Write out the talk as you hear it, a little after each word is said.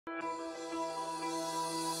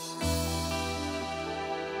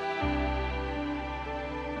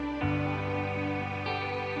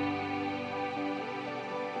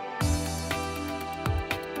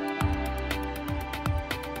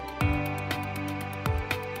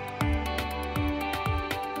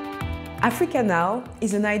Africa Now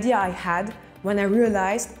is an idea I had when I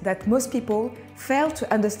realized that most people fail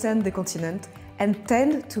to understand the continent and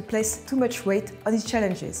tend to place too much weight on its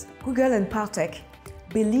challenges. Google and Partech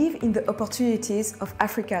believe in the opportunities of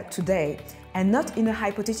Africa today and not in a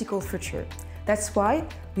hypothetical future. That's why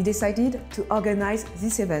we decided to organize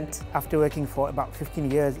this event. After working for about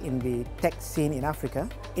 15 years in the tech scene in Africa,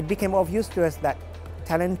 it became obvious to us that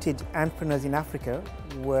talented entrepreneurs in Africa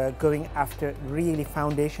were going after really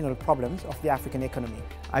foundational problems of the African economy.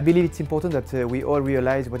 I believe it's important that we all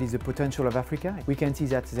realize what is the potential of Africa. We can see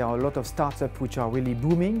that there are a lot of startups which are really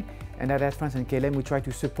booming, and at France and KLM we try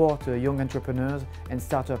to support young entrepreneurs and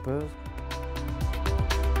startuppers.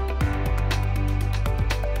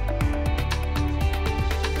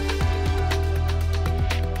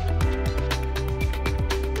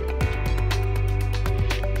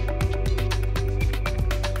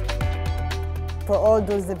 For all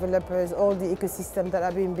those developers, all the ecosystem that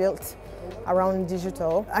are being built around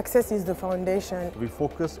digital, access is the foundation. We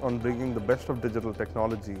focus on bringing the best of digital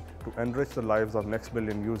technology to enrich the lives of next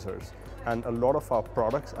billion users. And a lot of our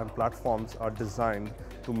products and platforms are designed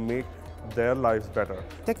to make their lives better.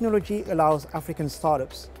 Technology allows African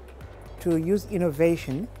startups to use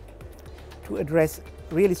innovation to address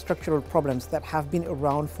really structural problems that have been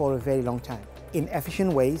around for a very long time, in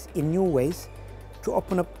efficient ways, in new ways, to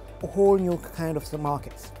open up a whole new kind of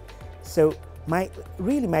markets. So my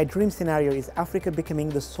dream scenario is Africa becoming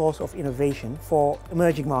the source of innovation for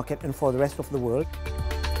emerging market and for the rest of the world.